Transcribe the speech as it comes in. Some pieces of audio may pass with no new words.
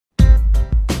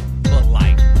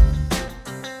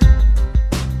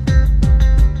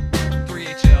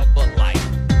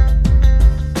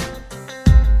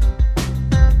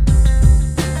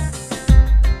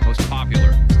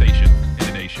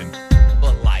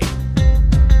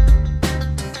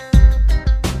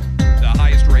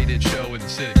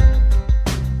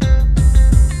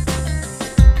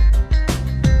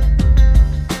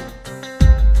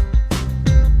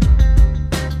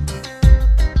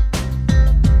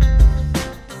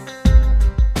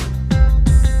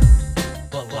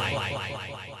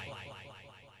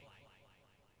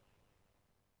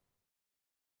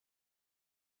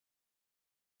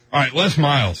All right, Les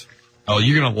Miles. Oh,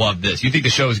 you're going to love this. You think the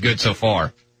show is good so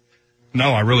far?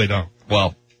 No, I really don't.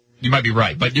 Well, you might be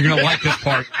right, but you're going to like this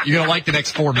part. You're going to like the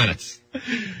next 4 minutes.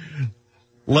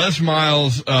 Les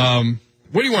Miles, what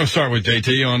do you want to start with,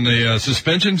 JT, on the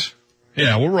suspensions?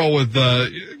 Yeah, we'll roll with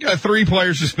got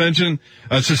 3-player suspension,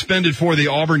 suspended for the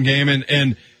Auburn game,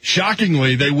 and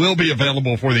shockingly, they will be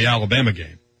available for the Alabama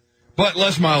game. But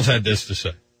Les Miles had this to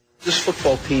say. This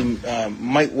football team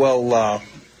might well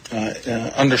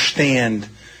understand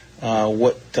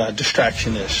what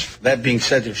distraction is. That being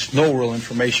said, there's no real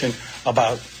information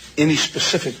about any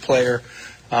specific player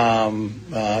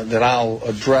that I'll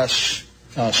address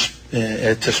at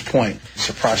this point. It's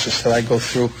a process that I go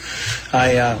through.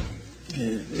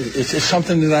 It's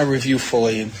something that I review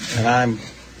fully, and I'm,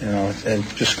 and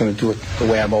just going to do it the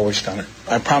way I've always done it.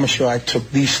 I promise you, I took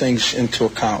these things into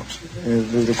account.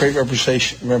 The great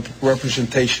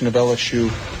representation of LSU,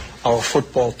 our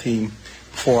football team,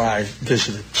 before I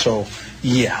visited. So,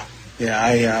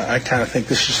 I kind of think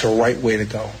this is the right way to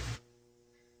go.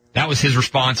 That was his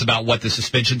response about what the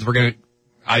suspensions were going to.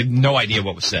 I have no idea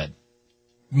what was said.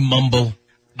 Mumble.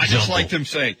 I just liked him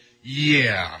saying,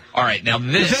 yeah. All right, now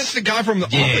this. That's the guy from the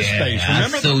Office Space.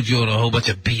 Remember? I sold you a whole bunch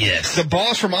of BS. The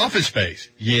boss from Office Space.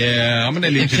 Yeah, I'm going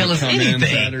to need you to come in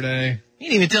Saturday. He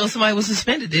didn't even tell us somebody was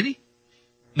suspended, did he?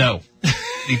 No.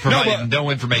 He provided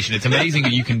no information. It's amazing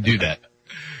that you can do that.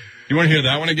 You want to hear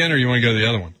that one again, or you want to go to the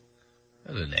other one?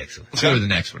 Go to the next one. Let's go to the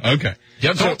next one. Okay.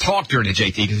 Don't talk during it,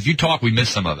 JT, because if you talk, we miss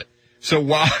some of it. So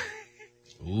why?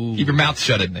 Keep your mouth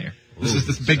shut in there. This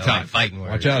is big time. Fighting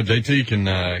words. Watch out, JT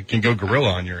can go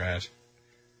gorilla on your ass.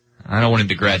 I don't want him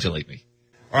to congratulate me.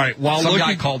 All right. While some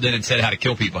guy called in and said how to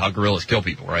kill people, how gorillas kill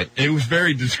people, right? It was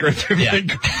very descriptive. Yeah.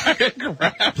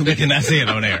 They cannot see it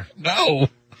on air. No.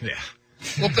 Yeah.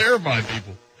 We'll terrify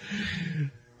people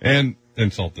and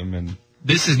insult them. And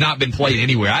this has not been played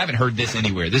anywhere. I haven't heard this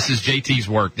anywhere. This is JT's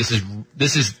work. This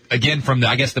is again from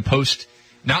the post.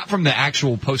 Not from the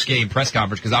actual post-game press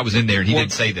conference, because I was in there and he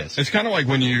didn't say this. It's kind of like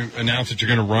when you announce that you're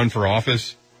going to run for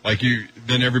office,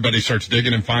 then everybody starts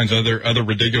digging and finds other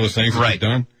ridiculous things that you've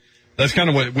done. That's kind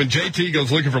of when JT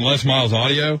goes looking for Les Miles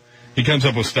audio, he comes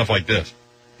up with stuff like this.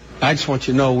 I just want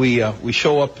you to know we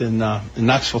show up in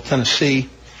Knoxville, Tennessee,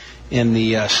 and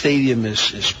the stadium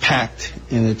is packed,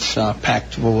 and it's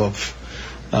packed full of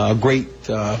a great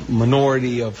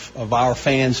minority of our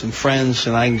fans and friends,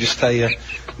 and I can just tell you,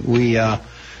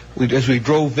 as we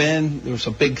drove in, there was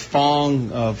a big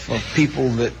throng of people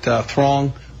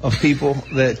throng of people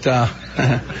that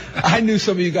I knew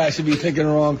some of you guys would be thinking the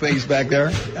wrong things back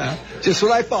there. Just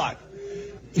what I thought.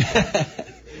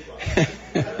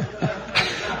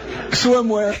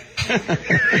 Swimwear.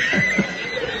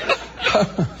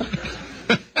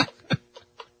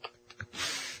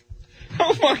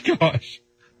 Oh my gosh.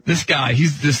 This guy,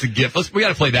 he's just a gift. We got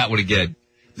to play that one again.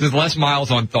 This is Les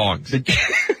Miles on thongs. The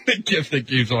gift that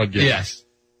keeps on giving. Yes.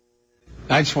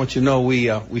 I just want you to know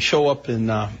we show up in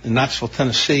Knoxville,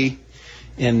 Tennessee,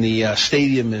 and the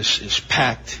stadium is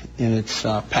packed, and it's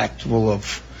packed full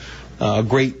of a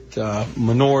great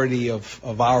minority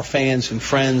of our fans and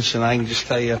friends, and I can just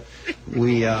tell you,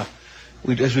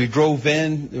 as we drove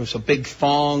in, there was a big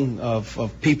throng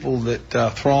of people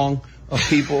throng of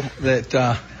people that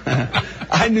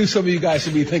I knew some of you guys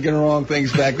would be thinking the wrong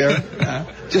things back there.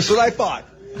 Just what I thought.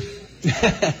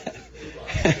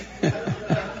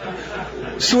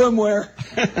 Swimwear.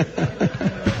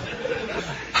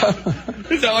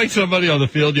 Is that like somebody on the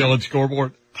field yelling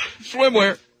scoreboard?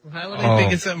 Swimwear. How would they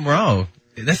thinking something wrong?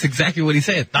 That's exactly what he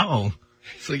said. Thong.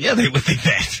 So yeah, they would think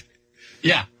that.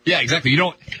 Yeah, exactly.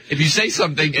 If you say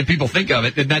something and people think of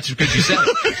it, then that's because you said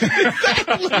it.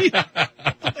 Exactly.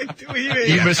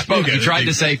 You misspoke. You tried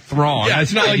to say throng. Yeah,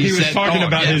 it's not like he was talking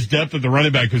about his depth at the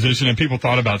running back position and people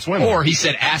thought about swimming. Or he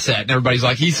said asset and everybody's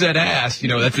like, he said ass.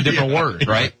 That's a different word,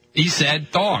 right? He said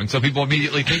thong, so people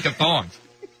immediately think of thongs.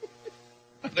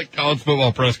 The college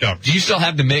football press conference. Do you still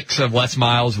have the mix of Les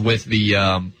Miles with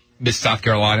the Miss South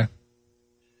Carolina?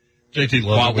 JT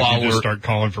loves it when you just start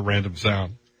calling for random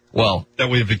sound. Well, that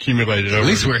we have accumulated over at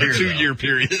least we're a 2-year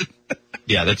period.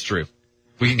 Yeah, that's true.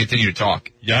 We can continue to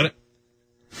talk. You got it?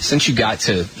 Since you got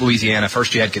to Louisiana,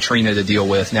 first you had Katrina to deal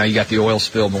with. Now you got the oil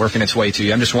spill working its way to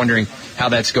you. I'm just wondering how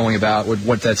that's going about,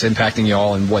 what that's impacting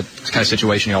y'all, and what kind of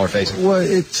situation y'all are facing. Well,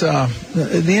 it's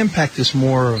the impact is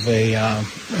more of a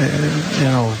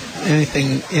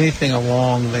anything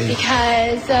along the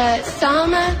because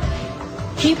some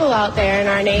people out there in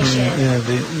our nation.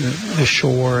 The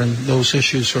shore and those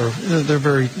issues they're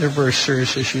very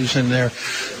serious issues, and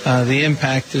the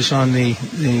impact is on the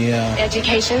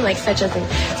education, like such as in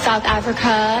South Africa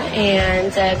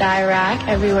and the Iraq,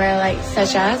 everywhere like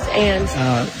such as, and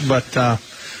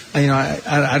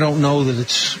I don't know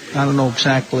that I don't know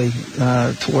exactly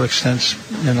to what extent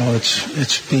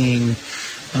it's being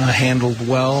handled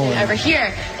well. Over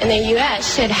here in the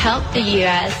U.S. should help the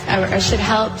U.S. or should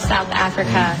help South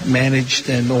Africa. Managed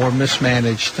or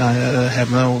mismanaged, I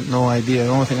have no idea. The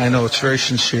only thing I know, it's very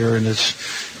sincere, and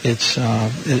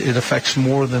it affects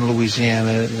more than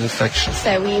Louisiana. It affects.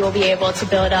 So we will be able to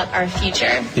build up our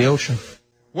future. The ocean.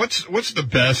 What's the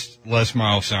best Les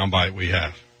Miles soundbite we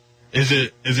have? Is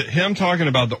it him talking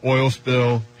about the oil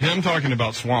spill, him talking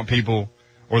about swamp people,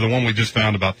 or the one we just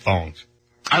found about thongs?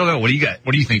 I don't know. What do you got?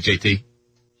 What do you think, JT?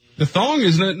 The thong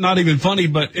is not even funny,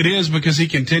 but it is because he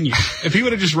continues. If he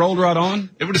would have just rolled right on,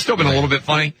 it would have still been a little bit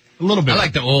funny. A little bit. I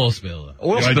like the oil spill.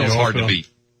 Oil spill's hard to beat.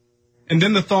 And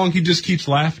then the thong, he just keeps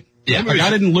laughing. Yeah. I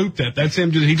didn't loop that. That's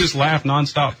him. He just laughed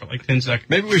nonstop for like 10 seconds.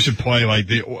 Maybe we should play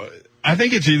I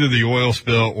think it's either the oil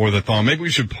spill or the thong. Maybe we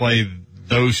should play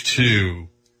those two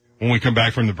when we come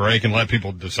back from the break and let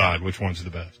people decide which one's the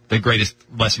best. The greatest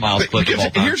Les Miles clip of all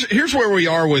time. Here's where we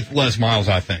are with Les Miles,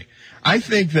 I think. I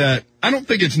don't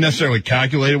think it's necessarily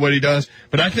calculated what he does,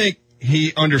 but I think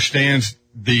he understands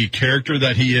the character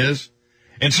that he is.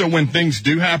 And so when things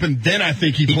do happen, then I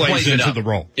think he plays into the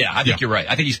role. Yeah, I think you're right.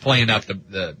 I think he's playing up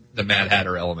the Mad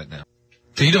Hatter element now.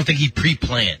 So you don't think he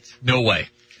pre-planned? No way.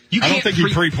 I don't think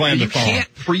he pre-planned the thong. You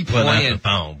can't pre-plan the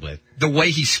thong, but the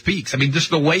way he speaks. I mean, just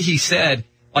the way he said,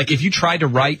 like if you tried to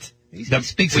write... He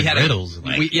speaks in riddles.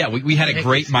 We had a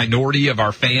great minority of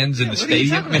our fans in the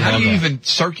stadium. I mean, how do you even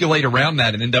circulate around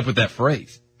that and end up with that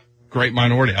phrase? Great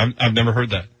minority. I've never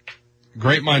heard that.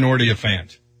 Great minority of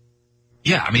fans.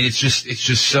 Yeah, I mean, it's just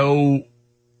so.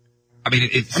 I mean,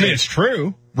 it's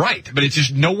true, right? But it's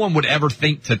just no one would ever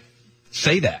think to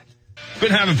say that.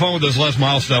 Been having fun with this Les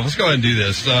Miles stuff. Let's go ahead and do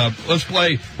this. Let's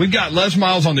play. We've got Les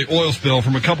Miles on the oil spill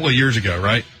from a couple of years ago,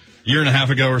 right? Year and a half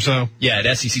ago or so. Yeah,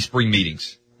 at SEC spring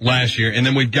meetings. Last year, and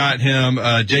then we've got him.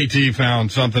 JT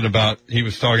found something about. He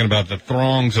was talking about the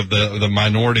throngs of the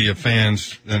minority of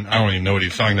fans, and I don't even know what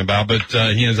he's talking about. But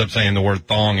he ends up saying the word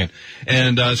thong,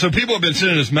 and so people have been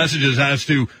sending us messages as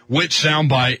to which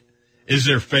soundbite is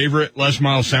their favorite Les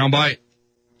Miles soundbite.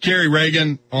 Kerry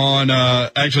Reagan on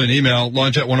actually an email,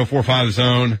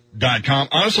 lunch@1045thezone.com.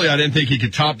 Honestly, I didn't think he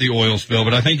could top the oil spill,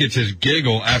 but I think it's his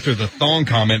giggle after the thong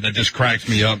comment that just cracks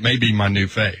me up. Maybe my new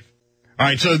fave. All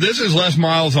right, so this is Les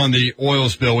Miles on the oil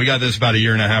spill. We got this about a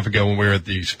year and a half ago when we were at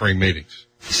the spring meetings.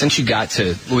 Since you got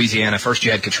to Louisiana, first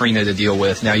you had Katrina to deal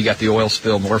with. Now you got the oil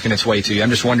spill working its way to you. I'm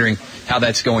just wondering how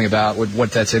that's going about,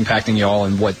 what that's impacting y'all,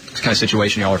 and what kind of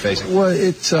situation y'all are facing. Well,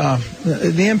 it's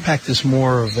the impact is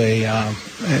more of a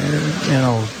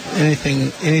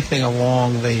anything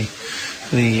along the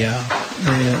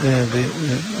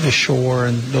shore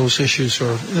and those issues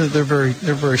they're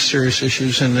very serious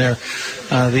issues, and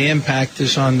the impact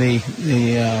is on the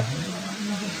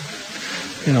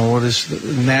what is the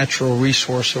natural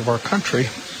resource of our country,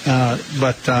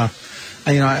 but I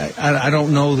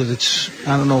don't know that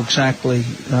I don't know exactly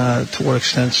to what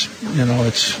extent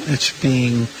it's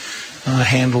being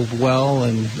handled well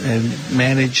and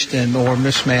managed or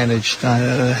mismanaged. I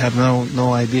have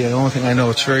no idea. The only thing I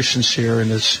know, it's very sincere, and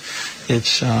it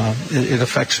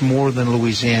affects more than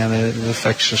Louisiana. It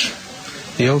affects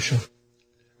the ocean.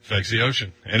 Affects the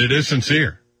ocean, and it is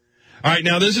sincere. All right,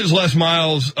 now this is Les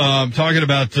Miles talking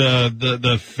about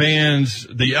the fans,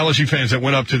 the LSU fans that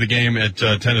went up to the game at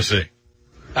Tennessee.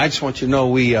 I just want you to know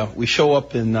we show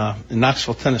up in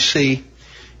Knoxville, Tennessee,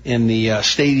 and the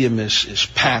stadium is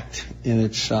packed, and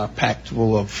it's packed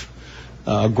full of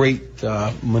a great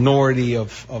minority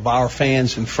of our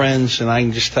fans and friends. And I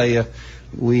can just tell you,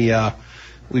 we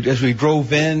as we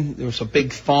drove in, there was a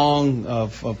big throng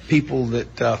of people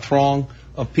throng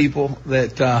of people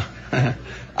that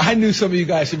I knew some of you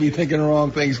guys would be thinking the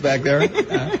wrong things back there.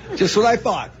 Just what I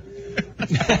thought.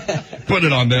 Put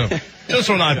it on them. Just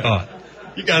what I thought.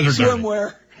 You guys are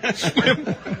swimwear.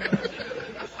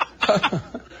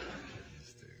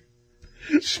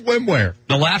 Swimwear.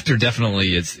 The laughter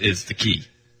definitely is the key.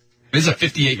 This is a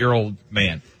 58-year-old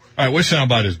man. All right, which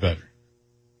soundbite is better?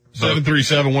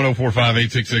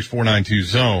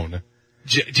 737-1045-866-492-ZONE.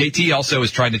 JT also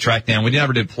is trying to track down. We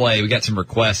never did play. We got some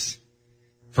requests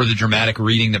for the dramatic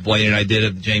reading that Blaine and I did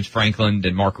of the James Franklin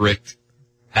and Mark Richt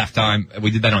halftime.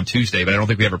 We did that on Tuesday, but I don't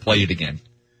think we ever played it again.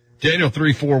 Daniel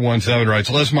 3417 writes,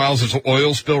 Les Miles'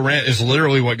 oil spill rant is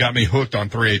literally what got me hooked on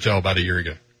 3HL about a year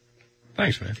ago.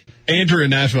 Thanks, man. Andrew in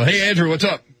Nashville. Hey, Andrew, what's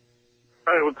up?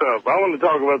 Hey, what's up? I want to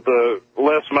talk about the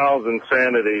Les Miles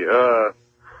insanity.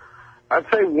 I'd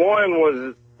say one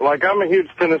was, like, I'm a huge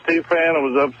Tennessee fan. I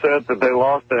was upset that they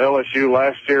lost to LSU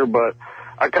last year, but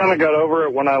I kind of got over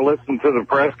it when I listened to the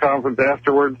press conference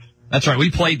afterwards. That's right.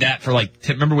 We played that for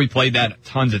remember we played that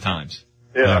tons of times.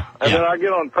 Yeah. And then I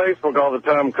get on Facebook all the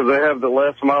time because they have the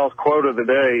Les Miles quote of the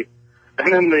day.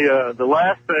 And then the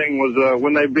last thing was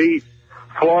when they beat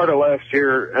Florida last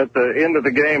year at the end of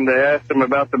the game, they asked him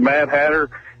about the Mad Hatter,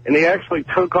 and he actually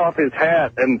took off his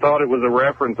hat and thought it was a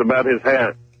reference about his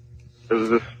hat. It was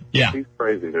just, he's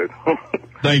crazy, dude.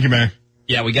 Thank you, man.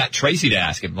 Yeah, we got Tracy to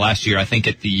ask him last year. I think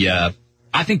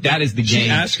I think that is the game. She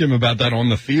asked him about that on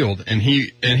the field, and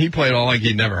he played all like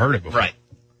he'd never heard it before. Right.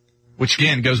 Which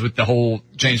again goes with the whole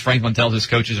James Franklin tells his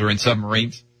coaches are in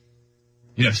submarines.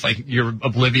 You know, it's like you're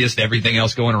oblivious to everything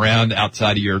else going around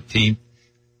outside of your team.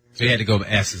 So he had to go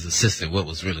ask his assistant what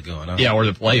was really going on. Yeah, or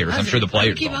the players. I'm sure the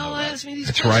players don't know.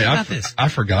 That's right. I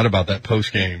forgot about that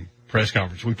post-game press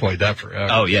conference. We played that forever.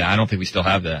 Oh, yeah. I don't think we still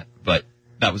have that, but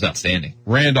that was outstanding.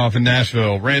 Randolph in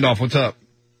Nashville. Randolph, what's up?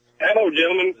 Hello,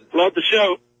 gentlemen. Love the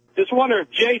show. Just wonder if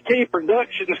JT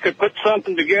Productions could put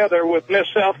something together with Miss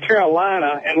South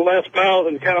Carolina and Les Miles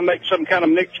and kind of make some kind of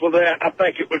mix with that. I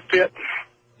think it would fit.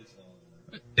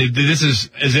 This is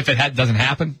as if it doesn't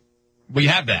happen. We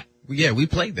have that. Yeah, we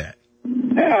played that.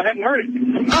 Yeah, I hadn't heard it.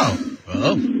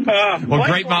 Oh. Well,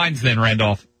 great minds then,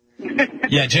 Randolph.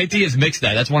 Yeah, JT has mixed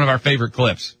that. That's one of our favorite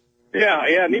clips. Yeah,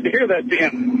 I need to hear that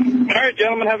then. All right,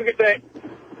 gentlemen, have a good day.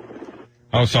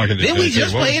 I was talking to Didn't we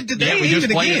just play it today? Yeah, we just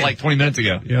played it like 20 minutes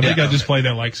ago. Yeah, I think I just played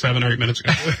that like 7 or 8 minutes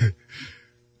ago.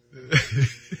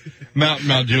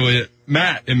 Mount Juliet.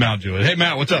 Matt in Mount Juliet. Hey,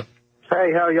 Matt, what's up?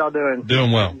 Hey, how y'all doing?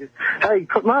 Doing well. Hey,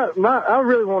 I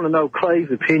really want to know Clay's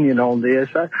opinion on this.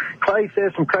 Clay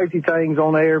says some crazy things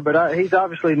on air, but he's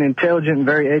obviously an intelligent and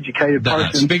very educated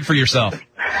person. Speak for yourself.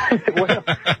 Well,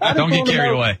 don't get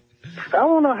carried away. I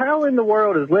want to know how in the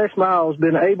world has Les Miles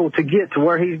been able to get to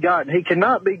where he's gotten. He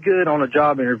cannot be good on a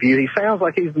job interview. He sounds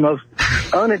like he's the most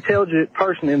unintelligent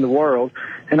person in the world,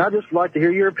 and I'd just like to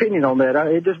hear your opinion on that.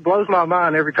 It just blows my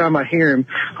mind every time I hear him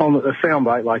on a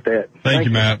soundbite like that. Thank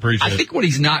you, Matt. Appreciate it. I think what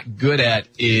he's not good at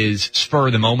is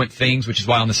spur-of-the-moment things, which is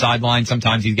why on the sideline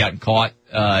sometimes he's gotten caught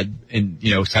in,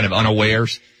 kind of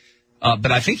unawares.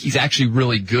 But I think he's actually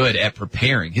really good at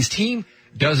preparing. His team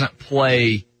doesn't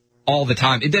play all the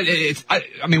time. I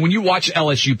mean, when you watch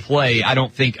LSU play, I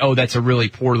don't think, that's a really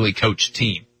poorly coached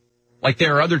team. Like,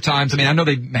 there are other times, I mean, I know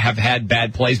they have had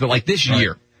bad plays, but like this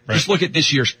year, just look at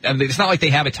this year. I mean, it's not like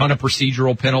they have a ton of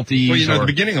procedural penalties. Well, at the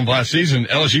beginning of last season,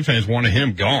 LSU fans wanted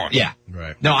him gone. Yeah.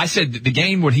 Right. No, I said the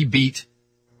game when he beat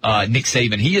Nick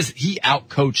Saban, he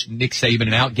out-coached Nick Saban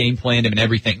and out-game planned him and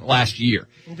everything last year.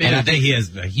 And I think he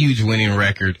has a huge winning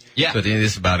record. Yeah. But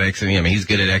it's about X and I mean, he's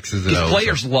good at X's and O's. His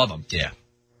players love him. Yeah.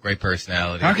 Great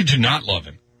personality. How could you not love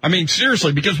him? I mean,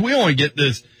 seriously, because we only get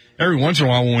this every once in a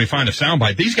while when we find a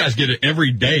soundbite. These guys get it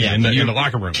every day in the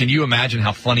locker room. Can you imagine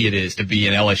how funny it is to be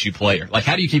an LSU player? Like,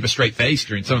 how do you keep a straight face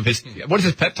during some of his, what is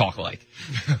his pep talk like?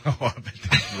 I bet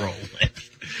that's rolling.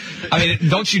 I mean,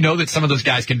 don't you know that some of those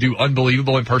guys can do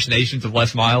unbelievable impersonations of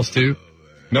Les Miles too?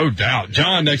 No doubt.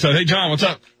 John next up. Hey, John, what's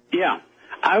up? Yeah.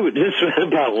 This is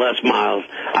about Les Miles.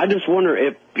 I just wonder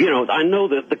if, I know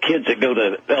that the kids that go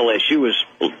to LSU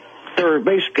they're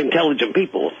basic intelligent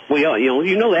people. We are,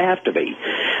 they have to be.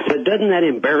 But doesn't that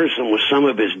embarrass him with some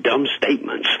of his dumb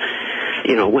statements?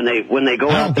 When they go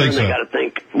out there and they got to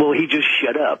think, well, he just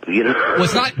shut up, Well,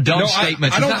 it's not dumb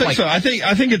statements. I don't think so. I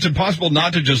think it's impossible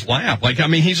not to just laugh. Like, I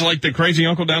mean, he's like the crazy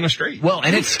uncle down the street. Well,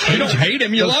 and you don't hate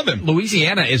him, you love him.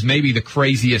 Louisiana is maybe the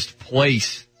craziest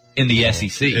place in the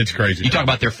SEC. It's crazy. You talk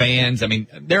about their fans. I mean,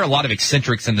 there are a lot of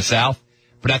eccentrics in the South,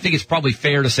 but I think it's probably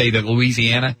fair to say that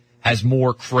Louisiana has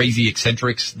more crazy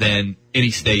eccentrics than any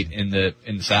state in the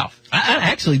South. I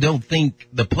actually don't think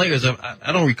the players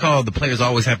I don't recall the players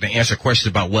always have to answer questions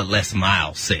about what Les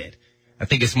Miles said. I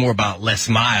think it's more about Les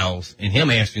Miles and him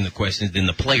answering the questions than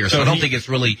the players. So I don't think it's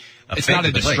really it's not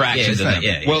a distraction to them.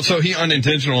 Well, so he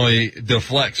unintentionally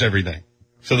deflects everything.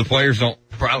 So the players don't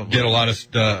get a lot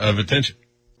of attention.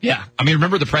 Yeah. I mean,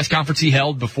 remember the press conference he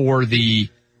held before the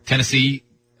Tennessee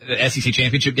SEC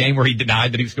championship game where he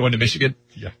denied that he was going to Michigan?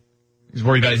 Yeah. He was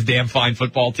worried about his damn fine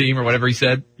football team or whatever he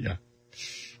said. Yeah.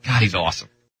 God, he's awesome.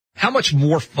 How much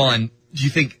more fun do you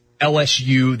think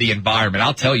LSU, the environment,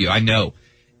 I'll tell you, I know,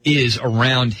 is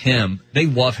around him? They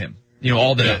love him.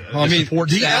 All the, support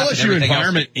the staff LSU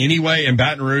environment anyway in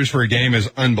Baton Rouge for a game is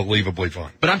unbelievably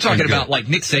fun. But I'm talking about like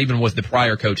Nick Saban was the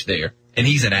prior coach there, and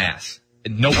he's an ass.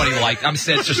 And nobody liked. I'm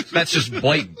saying that's just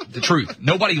blatant, the truth.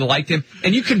 Nobody liked him,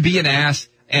 and you can be an ass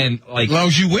and like. As long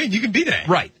as you win, you can be that.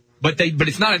 Right. But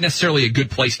it's not necessarily a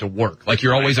good place to work. Like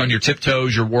you're always on your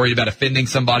tiptoes. You're worried about offending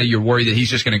somebody. You're worried that he's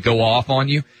just going to go off on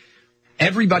you.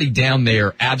 Everybody down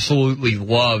there absolutely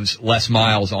loves Les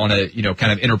Miles on a,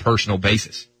 kind of interpersonal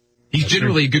basis. He's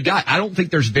generally a good guy. I don't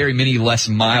think there's very many Les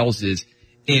Mileses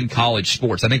in college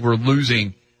sports. I think we're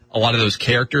losing a lot of those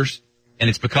characters, and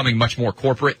it's becoming much more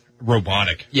corporate.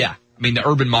 Robotic. Yeah. I mean, the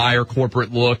Urban Meyer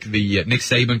corporate look, the Nick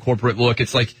Saban corporate look.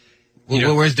 It's like,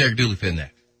 where's Derek Dooley fit in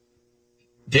that?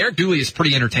 Derek Dooley is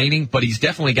pretty entertaining, but he's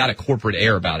definitely got a corporate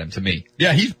air about him to me.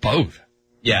 Yeah, he's both.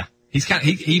 Yeah.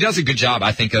 He does a good job,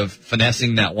 I think, of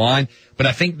finessing that line, but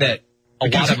I think that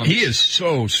lot of them. He is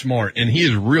so smart, and he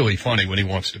is really funny when he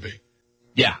wants to be.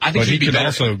 Yeah, I think he could better.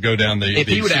 Also go down the if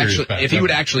he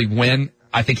would actually win,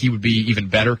 I think he would be even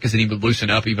better because then he would loosen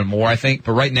up even more, I think.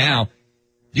 But right now,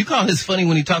 you call this funny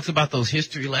when he talks about those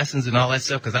history lessons and all that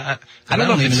stuff? Because I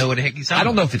don't even know what the heck he's talking about. I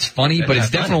don't know if it's funny, but it's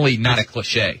definitely not a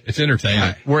cliche. It's entertaining.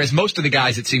 Right. Whereas most of the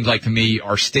guys, it seems like to me,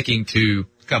 are sticking to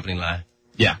company line.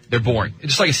 Yeah, they're boring.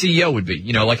 Just like a CEO would be.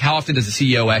 Like how often does a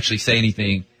CEO actually say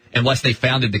anything unless they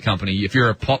founded the company? If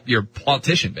you're you're a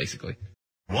politician, basically.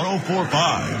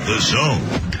 104.5 The Zone.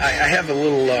 I have a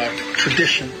little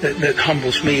tradition that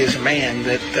humbles me as a man,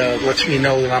 that lets me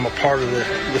know that I'm a part of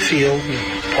the field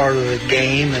and part of the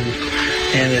game,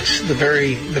 and it's the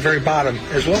very bottom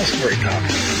as well as the very top.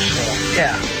 So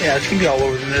yeah, it's gonna be all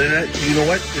over the internet. You know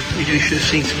what? You should have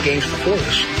seen some games before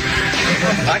this.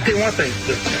 I tell you one thing: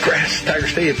 the grass at Tiger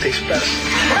Stadium tastes best.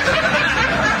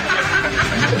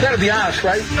 We gotta be honest,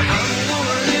 right?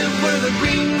 Where the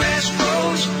green grass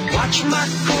grows, watch my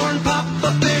corn pop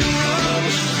up in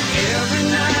rows. Every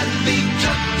night be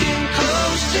tucked in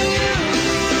close to you.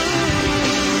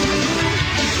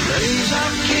 Raise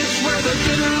our kids where the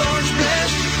good Lord's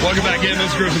blessed. Welcome back in. This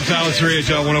is Griffin Silas,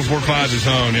 3HL 104.5 The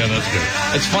Zone. Yeah, that's good.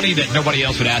 It's funny that nobody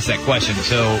else would ask that question.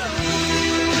 So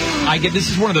I get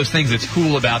this is one of those things that's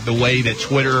cool about the way that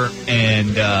Twitter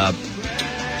and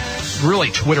really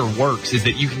Twitter works, is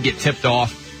that you can get tipped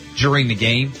off during the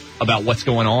game about what's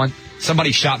going on.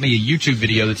 Somebody shot me a YouTube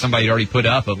video that somebody had already put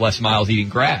up of Les Miles eating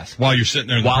grass. While you're sitting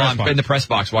there in the press box. In the press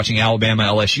box watching Alabama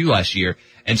LSU last year.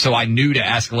 And so I knew to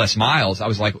ask Les Miles. I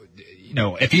was like,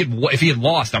 if he had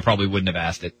lost, I probably wouldn't have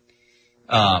asked it.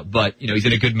 But, he's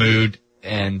in a good mood,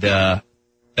 and that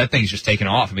thing's just taken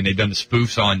off. I mean, they've done the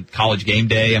spoofs on College Game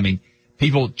Day. I mean,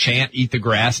 people chant "Eat the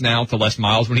Grass" now to Les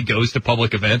Miles when he goes to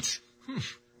public events.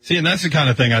 See, and that's the kind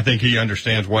of thing I think he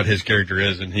understands what his character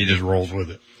is, and he just rolls with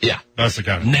it. Yeah. That's the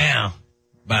kind of now,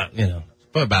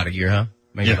 for about a year, huh?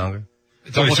 Maybe longer.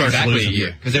 It's almost exactly a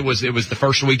year. Because it was the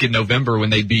first week in November when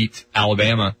they beat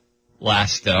Alabama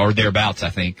last, or thereabouts,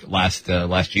 I think, last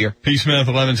year. P. Smith,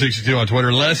 1162 on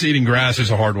Twitter. Les eating grass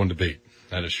is a hard one to beat.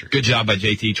 That is true. Good job by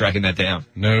JT tracking that down.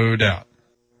 No doubt.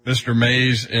 Mr.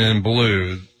 Mays in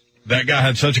blue. That guy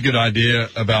had such a good idea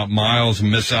about Miles and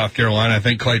Miss South Carolina. I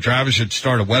think Clay Travis should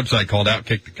start a website called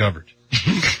Outkick the Coverage.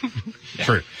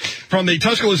 True. From the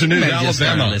Tuscaloosa News,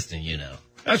 Alabama. Listening,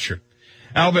 That's true.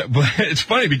 Alabama, but it's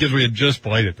funny because we had just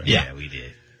played it there. Yeah, we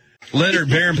did. Leonard,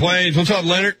 Barron Plains. What's up,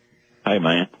 Leonard? Hey,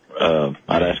 man.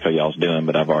 I'd ask how y'all's doing,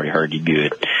 but I've already heard you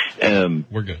good.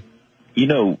 We're good.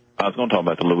 I was going to talk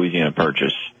about the Louisiana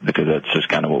Purchase because that's just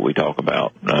kind of what we talk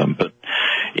about. But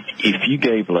if you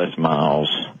gave Les Miles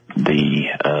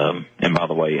and by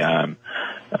the way, I'm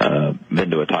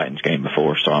been to a Titans game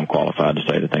before, so I'm qualified to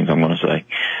say the things I'm going to say.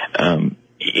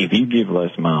 If you give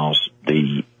Les Miles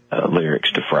the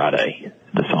lyrics to Friday,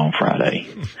 the song Friday,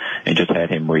 and just had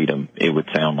him read them, it would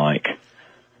sound like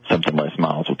something Les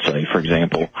Miles would say. For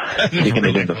example, sticking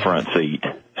it in the front seat,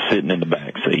 sitting in the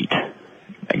back seat.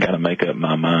 I got to make up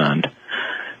my mind.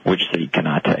 Which seat can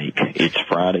I take? It's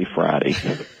Friday.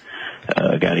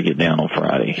 Got to get down on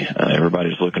Friday.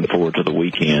 Everybody's looking forward to the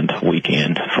weekend.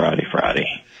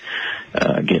 Friday.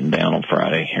 Getting down on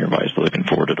Friday. Everybody's looking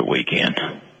forward to the weekend.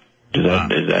 Is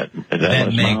that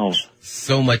Les Miles?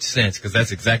 So much sense, because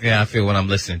that's exactly how I feel when I'm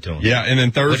listening to him. Yeah, and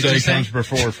then Thursday comes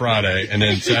before Friday, and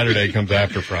then Saturday comes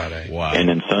after Friday. Wow. And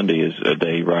then Sunday is a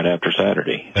day right after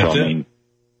Saturday. That's it.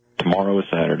 Tomorrow is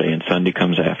Saturday, and Sunday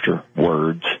comes after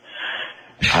words.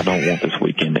 I don't want this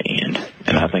weekend to end.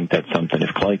 And I think that's something,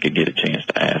 if Clay could get a chance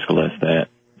to ask Les that,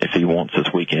 if he wants this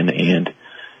weekend to end,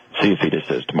 see if he just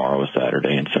says tomorrow is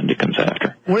Saturday and Sunday comes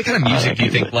after. What kind of music do you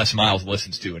think Les Miles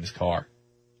listens to in his car?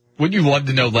 Wouldn't you love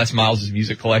to know Les Miles'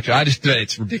 music collection?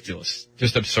 It's ridiculous.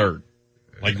 Just absurd.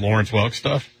 Like Lawrence Welk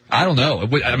stuff? I don't know.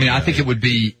 I think it would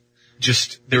be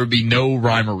there would be no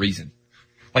rhyme or reason.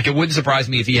 Like, it wouldn't surprise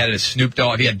me if he had a Snoop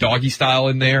Dogg, if he had Doggy Style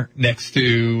in there next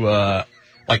to,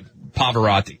 like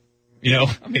Pavarotti. You know,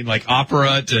 I mean, like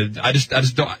opera to, I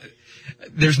just don't,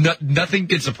 there's nothing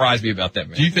could surprise me about that,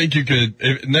 man. Do you think you could,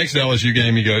 next LSU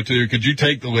game you go to, could you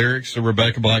take the lyrics to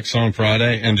Rebecca Black's song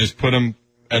Friday and just put them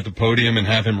at the podium and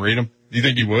have him read them? Do you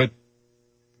think he would?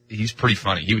 He's pretty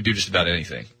funny. He would do just about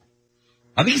anything.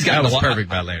 I think he's That gotten was to perfect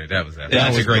by Leonard.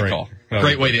 That's a great call.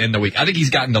 Great way to end the week. I think he's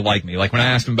gotten to like me. Like when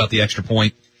I asked him about the extra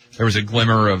point, there was a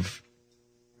glimmer of,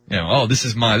 you know, oh, this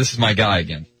is my guy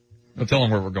again. I'll tell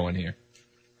him where we're going here.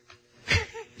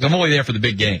 I'm only there for the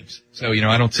big games. So, you know,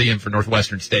 I don't see him for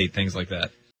Northwestern State, things like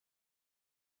that.